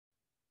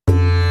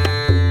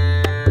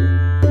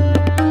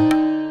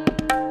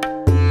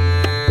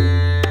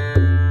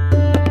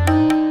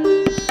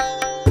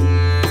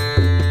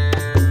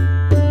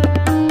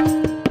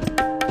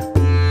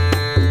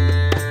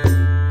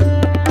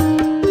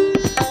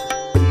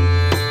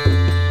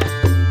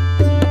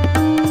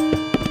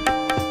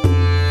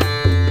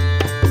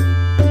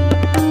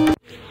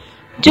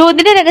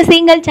ஜோதிட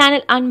ரகசியங்கள்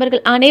சேனல்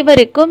அன்பர்கள்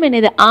அனைவருக்கும்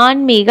எனது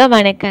ஆன்மீக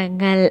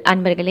வணக்கங்கள்.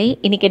 அன்பர்களே,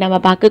 இன்னைக்கு நம்ம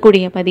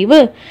பார்க்கக்கூடிய பதிவு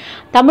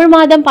தமிழ்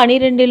மாதம்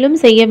 12லும்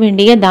செய்ய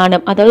வேண்டிய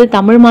தானம். அதாவது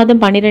தமிழ்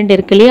மாதம் 12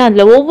 இருக்கு இல்லையா,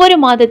 அதுல ஒவ்வொரு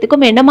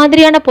மாதத்துக்கும் என்ன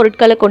மாதிரியான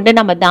பொருட்களை கொண்டு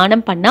நம்ம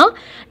தானம் பண்ணா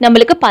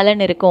நம்மளுக்கு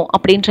பலன் இருக்கும்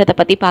அப்படின்றத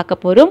பத்தி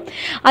பார்க்க போறோம்.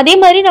 அதே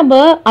மாதிரி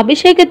நம்ம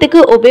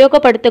அபிஷேகத்துக்கு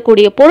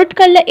உபயோகப்படுத்தக்கூடிய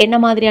பொருட்கள்ல என்ன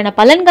மாதிரியான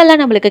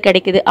பலன்கள்லாம் நம்மளுக்கு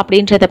கிடைக்குது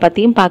அப்படின்றத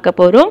பத்தியும் பார்க்க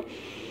போறோம்.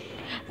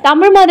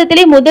 தமிழ்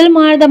மாதத்திலே முதல்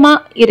மாதமா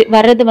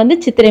வர்றது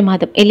சித்திரை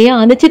மாதம் இல்லையா.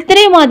 அந்த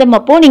சித்திரை மாதம்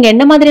அப்போ நீங்க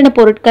என்ன மாதிரியான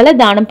பொருட்களை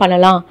தானம்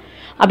பண்ணலாம்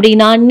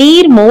அப்படின்னா,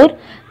 நீர், மோர்,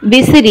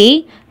 விசிறி,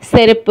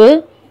 செருப்பு,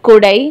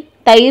 குடை,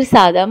 தயிர்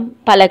சாதம்,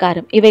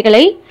 பலகாரம்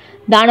இவைகளை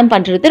தானம்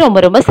பண்றது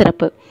ரொம்ப ரொம்ப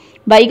சிறப்பு.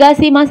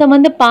 வைகாசி மாசம்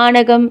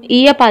பானகம்,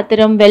 ஈய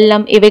பாத்திரம்,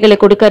 வெல்லம் இவைகளை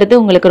கொடுக்கறது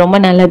உங்களுக்கு ரொம்ப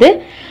நல்லது.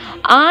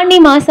 ஆனி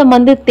மாசம்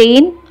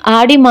தேன்,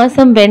 ஆடி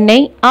மாசம்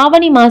வெண்ணெய்,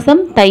 ஆவணி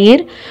மாசம்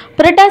தயிர்,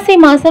 புரட்டாசி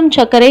மாசம்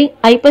சர்க்கரை,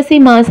 ஐப்பசி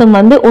மாசம்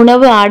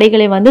உணவு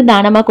ஆடைகளை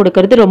தானமா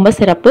கொடுக்கறது ரொம்ப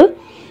சிறப்பு.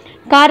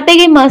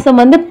 கார்த்திகை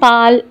மாசம்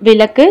பால்,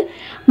 விளக்கு,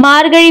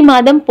 மார்கழி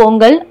மாதம்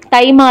பொங்கல்,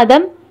 தை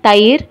மாதம்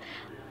தயிர்,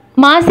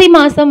 மாசி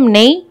மாசம்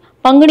நெய்,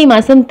 பங்குனி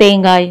மாசம்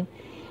தேங்காய்.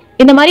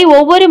 இந்த மாதிரி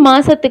ஒவ்வொரு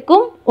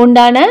மாசத்துக்கும்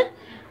உண்டான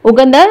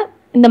உகந்த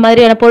இந்த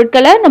மாதிரியான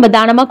பொருட்களை நம்ம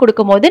தானமா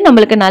கொடுக்கும் போது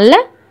நம்மளுக்கு நல்ல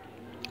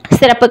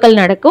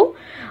சிறப்புகள் நடக்கும்.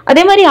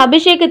 அதே மாதிரி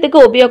அபிஷேகத்துக்கு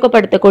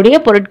உபயோகப்படுத்தக்கூடிய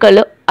பொருட்கள்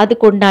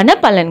அதுக்கு உண்டான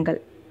பலன்கள்.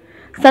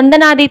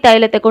 சந்தனாதி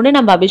தைலத்தை கொண்டு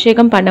நம்ம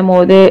அபிஷேகம் பண்ணும்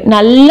போது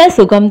நல்ல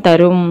சுகம்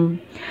தரும்.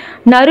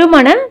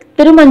 நறுமண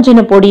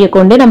திருமஞ்சன பொடியை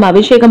கொண்டு நம்ம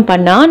அபிஷேகம்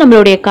பண்ணா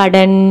நம்மளுடைய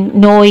கடன்,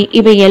 நோய்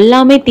இவை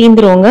எல்லாமே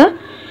தீந்துருங்க.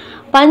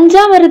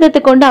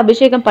 பஞ்சாமிர்தத்தை கொண்டு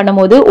அபிஷேகம் பண்ணும்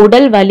போது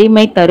உடல்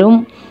வலிமை தரும்.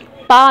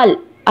 பால்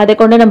அதை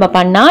கொண்டு நம்ம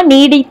பண்ணா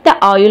நீடித்த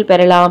ஆயுள்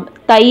பெறலாம்.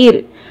 தயிர்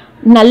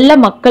நல்ல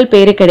மக்கள்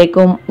பேரு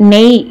கிடைக்கும்.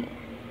 நெய்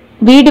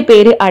வீடு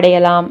பேரு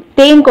அடையலாம்.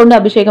 தேன் கொண்டு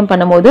அபிஷேகம்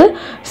பண்ணும்போது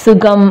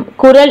சுகம்,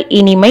 குரல்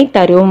இனிமை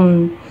தரும்.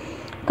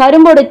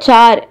 கரும்போட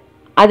சார்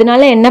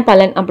அதனால என்ன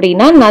பலன்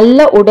அப்படின்னா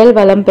நல்ல உடல்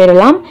வளம்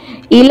பெறலாம்.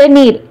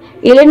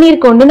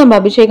 இளநீர் கொண்டு நம்ம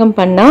அபிஷேகம்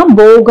பண்ணா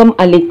போகம்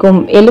அளிக்கும்.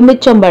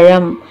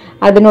 எலுமிச்சம்பழம்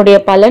அதனுடைய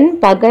பலன்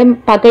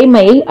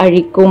பகைமையை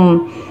அழிக்கும்.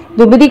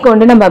 விபூதி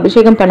கொண்டு நம்ம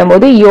அபிஷேகம்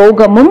பண்ணும்போது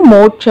யோகமும்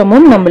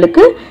மோட்சமும்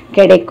நம்மளுக்கு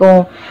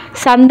கிடைக்கும்.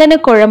 சந்தன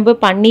குழம்பு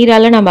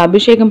பன்னீரால நம்ம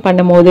அபிஷேகம்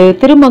பண்ணும்போது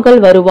திருமகள்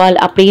வருவாள்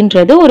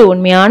அப்படின்றது ஒரு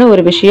உண்மையான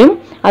ஒரு விஷயம்.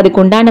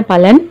 அதுக்கு உண்டான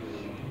பலன்.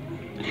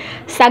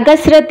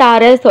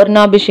 சகஸ்ரதார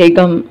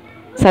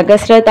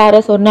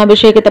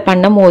சொர்ணாபிஷேகத்தை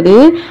பண்ணும் போது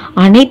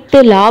அனைத்து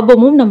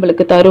லாபமும்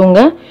நம்மளுக்கு தருங்க.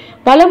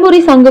 பழம்புரி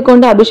சங்கு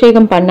கொண்டு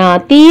அபிஷேகம் பண்ணா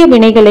தீய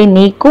வினைகளை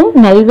நீக்கும்,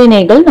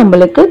 நல்வினைகள்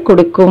நம்மளுக்கு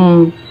கொடுக்கும்.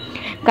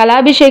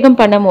 கலாபிஷேகம்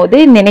பண்ணும் போது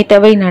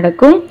நினைத்தவை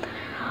நடக்கும்.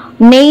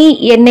 நெய்,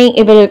 எண்ணெய்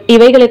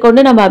இவைகளை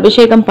கொண்டு நம்ம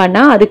அபிஷேகம்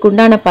பண்ணா அதுக்கு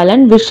உண்டான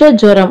பலன்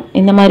விஷஜுரம்.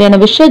 இந்த மாதிரியான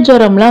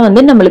விஷஜுரம்லாம்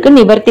நம்மளுக்கு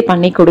நிவர்த்தி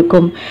பண்ணி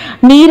கொடுக்கும்.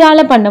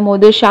 நீரால பண்ணும்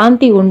போது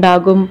சாந்தி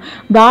உண்டாகும்.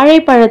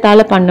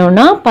 வாழைப்பழத்தால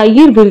பண்ணோம்னா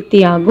பயிர்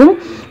விருத்தி ஆகும்.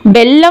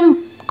 வெல்லம்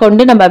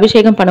கொண்டு நம்ம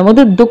அபிஷேகம்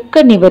பண்ணும்போது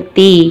துக்க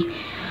நிவர்த்தி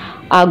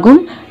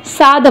ஆகும்.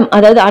 சாதம்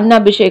அதாவது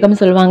அன்னாபிஷேகம்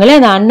சொல்லுவாங்களே,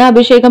 அந்த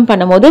அன்னாபிஷேகம்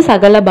பண்ணும்போது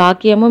சகல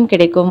பாக்கியமும்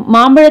கிடைக்கும்.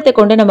 மாம்பழத்தை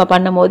கொண்டு நம்ம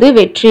பண்ணும்போது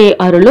வெற்றியை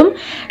அருளும்.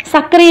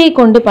 சர்க்கரையை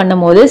கொண்டு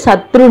பண்ணும்போது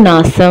சத்ரு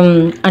நாசம்.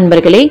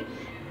 அன்பர்களே,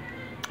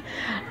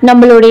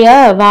 நம்மளுடைய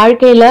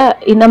வாழ்க்கையில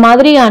இந்த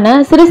மாதிரியான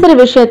சிறு சிறு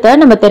விஷயத்த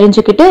நம்ம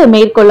தெரிஞ்சுக்கிட்டு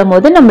மேற்கொள்ளும்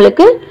போது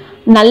நம்மளுக்கு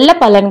நல்ல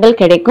பலன்கள்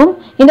கிடைக்கும்.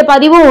 இந்த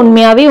பதிவு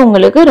உண்மையாவே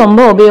உங்களுக்கு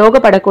ரொம்ப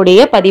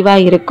உபயோகப்படக்கூடிய பதிவா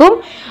இருக்கும்.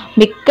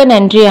 மிக்க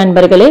நன்றி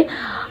அன்பர்களே.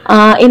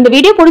 இந்த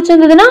வீடியோ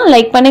பிடிச்சிருந்ததுன்னா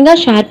லைக் பண்ணுங்க,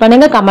 ஷேர்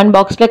பண்ணுங்க, கமெண்ட்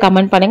பாக்ஸ்ல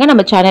கமெண்ட் பண்ணுங்க.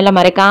 நம்ம சேனலை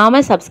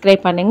மறக்காம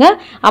சப்ஸ்கிரைப் பண்ணுங்க.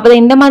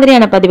 அப்பதான் இந்த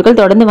மாதிரியான பதிவுகள்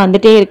தொடர்ந்து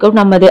வந்துட்டே இருக்கும்.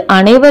 நமது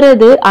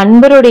அனைவரது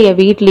அன்பருடைய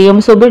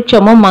வீட்லயும்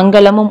சுபிட்சமும்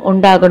மங்களமும்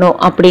உண்டாகணும்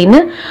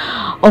அப்படின்னு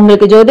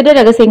உங்களுக்கு ஜோதிட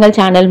ரகசியங்கள்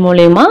சேனல்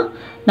மூலமா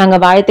நாங்க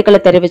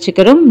வாழ்த்துக்களை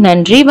தெரிவிச்சுக்கிறோம்.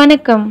 நன்றி,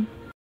 வணக்கம்.